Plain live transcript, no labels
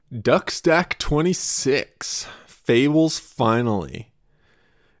Duck Stack 26. Fables finally.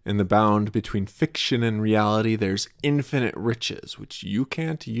 In the bound between fiction and reality, there's infinite riches which you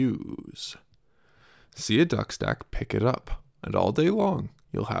can't use. See a duck stack, pick it up, and all day long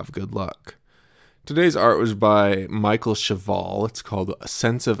you'll have good luck. Today's art was by Michael Cheval. It's called A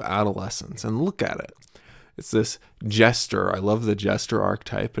Sense of Adolescence, and look at it. It's this jester. I love the jester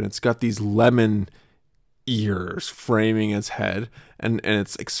archetype, and it's got these lemon ears framing its head, and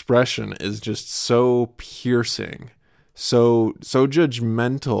its expression is just so piercing, so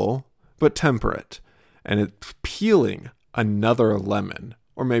judgmental, but temperate, and it's peeling another lemon,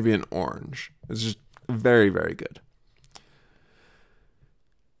 or maybe an orange. It's just very, very good.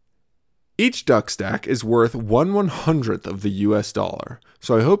 Each duck stack is worth 1/100th of the US dollar,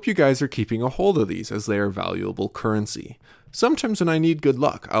 so I hope you guys are keeping a hold of these as they are valuable currency. Sometimes when I need good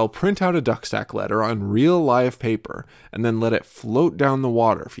luck, I'll print out a duck stack letter on real live paper and then let it float down the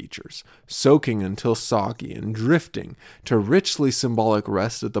water features, soaking until soggy and drifting to richly symbolic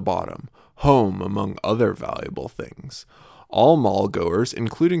rest at the bottom, home among other valuable things. All mall goers,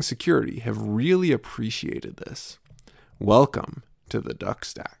 including security, have really appreciated this. Welcome to the duck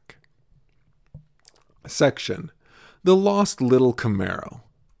stack. Section: The Lost Little Camaro.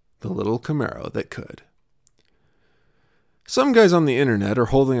 The little Camaro that could. Some guys on the internet are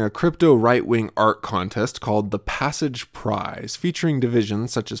holding a crypto right-wing art contest called the Passage Prize, featuring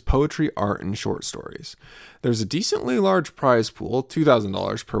divisions such as poetry, art, and short stories. There's a decently large prize pool,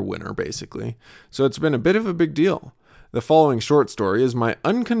 $2,000 per winner basically, so it's been a bit of a big deal. The following short story is my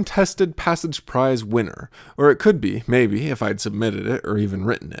uncontested Passage Prize winner, or it could be, maybe, if I'd submitted it or even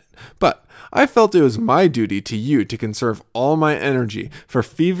written it. But I felt it was my duty to you to conserve all my energy for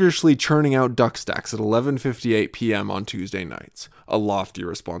feverishly churning out duck stacks at 11:58 p.m. on Tuesday nights. A lofty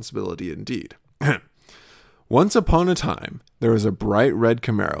responsibility indeed. Once upon a time, there was a bright red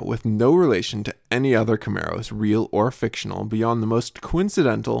Camaro with no relation to any other Camaros, real or fictional, beyond the most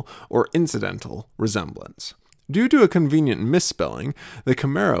coincidental or incidental resemblance. Due to a convenient misspelling, the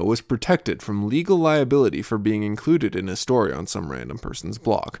Camaro was protected from legal liability for being included in a story on some random person's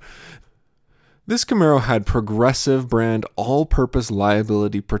blog. This Camaro had Progressive brand all-purpose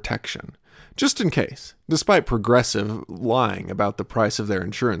liability protection, just in case, despite Progressive lying about the price of their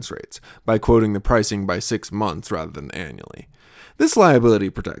insurance rates by quoting the pricing by 6 months rather than annually. This liability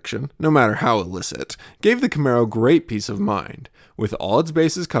protection, no matter how illicit, gave the Camaro great peace of mind. With all its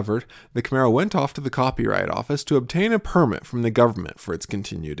bases covered, the Camaro went off to the Copyright Office to obtain a permit from the government for its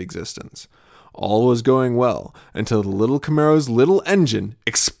continued existence. All was going well until the little Camaro's little engine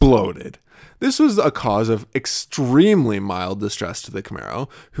exploded. This was a cause of extremely mild distress to the Camaro,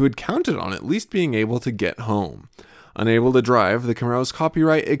 who had counted on at least being able to get home. Unable to drive, the Camaro's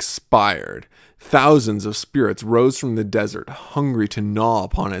copyright expired. Thousands of spirits rose from the desert, hungry to gnaw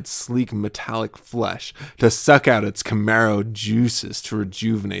upon its sleek metallic flesh, to suck out its Camaro juices to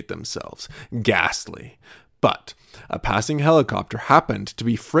rejuvenate themselves. Ghastly. But a passing helicopter happened to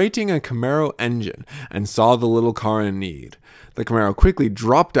be freighting a Camaro engine and saw the little car in need. The Camaro quickly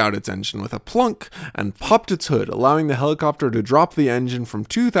dropped out its engine with a plunk and popped its hood, allowing the helicopter to drop the engine from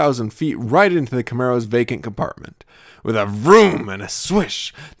 2,000 feet right into the Camaro's vacant compartment. With a vroom and a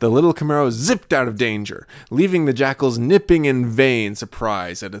swish, the little Camaro zipped out of danger, leaving the jackals nipping in vain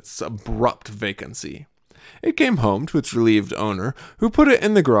surprise at its abrupt vacancy. It came home to its relieved owner, who put it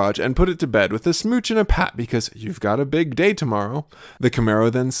in the garage and put it to bed with a smooch and a pat because you've got a big day tomorrow. The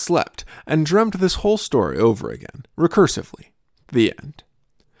Camaro then slept and dreamt this whole story over again, recursively. The end.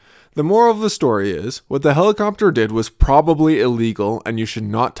 The moral of the story is, what the helicopter did was probably illegal, and you should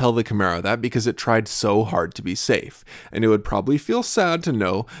not tell the Camaro that because it tried so hard to be safe, and it would probably feel sad to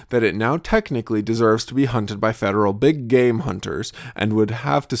know that it now technically deserves to be hunted by federal big game hunters, and would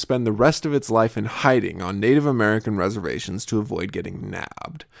have to spend the rest of its life in hiding on Native American reservations to avoid getting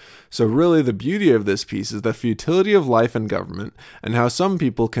nabbed. So really the beauty of this piece is the futility of life and government, and how some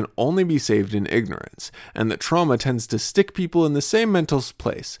people can only be saved in ignorance, and that trauma tends to stick people in the same mental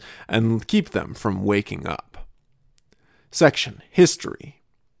place, and keep them from waking up. Section: History.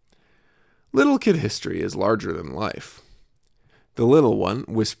 Little kid history is larger than life. The little one,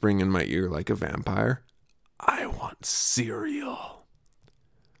 whispering in my ear like a vampire, "I want cereal."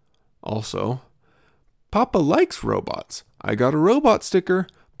 Also, Papa likes robots. I got a robot sticker.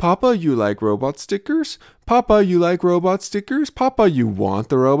 Papa, you like robot stickers? Papa, you like robot stickers? Papa, you want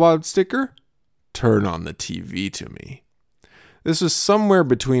the robot sticker? Turn on the TV to me. This was somewhere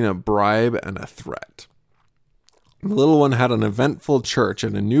between a bribe and a threat. The little one had an eventful church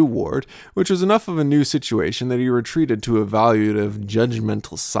and a new ward, which was enough of a new situation that he retreated to evaluative,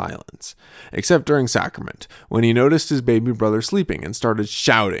 judgmental silence. Except during sacrament, when he noticed his baby brother sleeping and started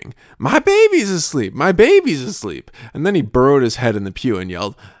shouting, "My baby's asleep! My baby's asleep!" And then he burrowed his head in the pew and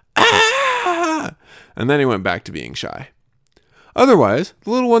yelled, "Ah!" And then he went back to being shy. Otherwise,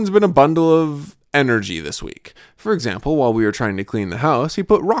 the little one's been a bundle of energy this week. For example, while we were trying to clean the house, he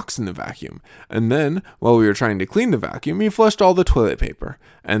put rocks in the vacuum. And then, while we were trying to clean the vacuum, he flushed all the toilet paper.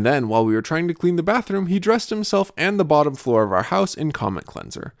 And then, while we were trying to clean the bathroom, he dressed himself and the bottom floor of our house in Comet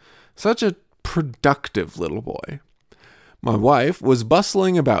Cleanser. Such a productive little boy. My wife was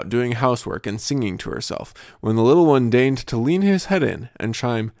bustling about doing housework and singing to herself when the little one deigned to lean his head in and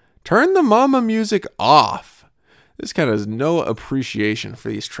chime, "Turn the mama music off." This cat has no appreciation for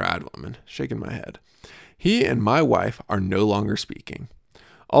these trad women. Shaking my head. He and my wife are no longer speaking.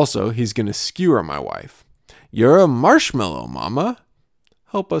 Also, he's going to skewer my wife. "You're a marshmallow, mama."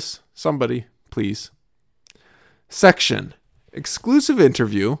 Help us, somebody, please. Section. Exclusive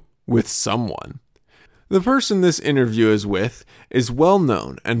interview with someone. The person this interview is with is well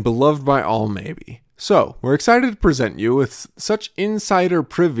known and beloved by all maybe. So, we're excited to present you with such insider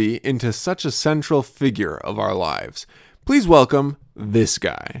privy into such a central figure of our lives. Please welcome this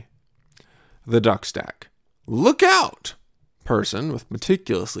guy. The duck stack. "Look out!" Person with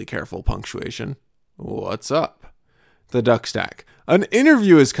meticulously careful punctuation. "What's up?" The duck stack. "An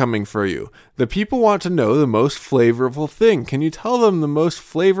interview is coming for you. The people want to know the most flavorful thing. Can you tell them the most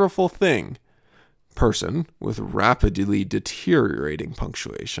flavorful thing?" Person with rapidly deteriorating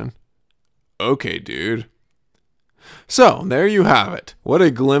punctuation. "Okay, dude." So, there you have it. What a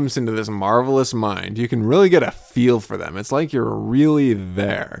glimpse into this marvelous mind. You can really get a feel for them. It's like you're really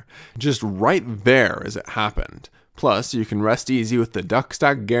there. Just right there as it happened. Plus, you can rest easy with the duck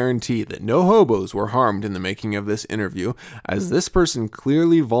stack guarantee that no hobos were harmed in the making of this interview, as this person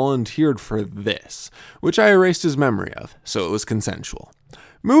clearly volunteered for this, which I erased his memory of, so it was consensual.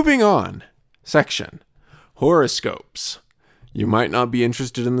 Moving on. Section. Horoscopes. You might not be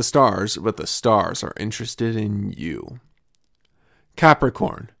interested in the stars, but the stars are interested in you.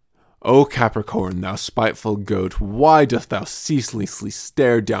 Capricorn. O Capricorn, thou spiteful goat, why dost thou ceaselessly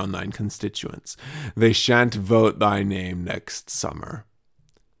stare down thine constituents? They shan't vote thy name next summer.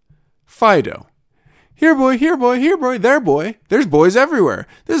 Fido. Here boy, here boy, here boy, there boy. There's boys everywhere.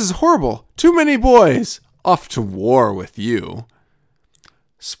 This is horrible. Too many boys. Off to war with you.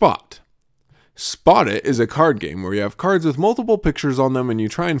 Spot. Spot It is a card game where you have cards with multiple pictures on them and you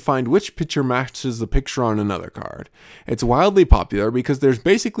try and find which picture matches the picture on another card. It's wildly popular because there's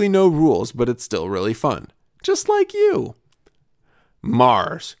basically no rules, but it's still really fun. Just like you.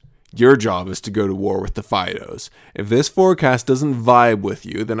 Mars. Your job is to go to war with the Fidos. If this forecast doesn't vibe with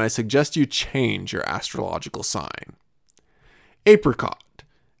you, then I suggest you change your astrological sign. Apricot.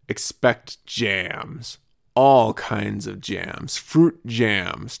 Expect jams. All kinds of jams, fruit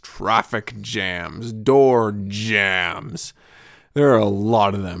jams, traffic jams, door jams. There are a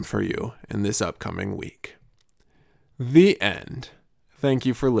lot of them for you in this upcoming week. The end. Thank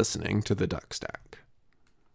you for listening to The Duck Stack.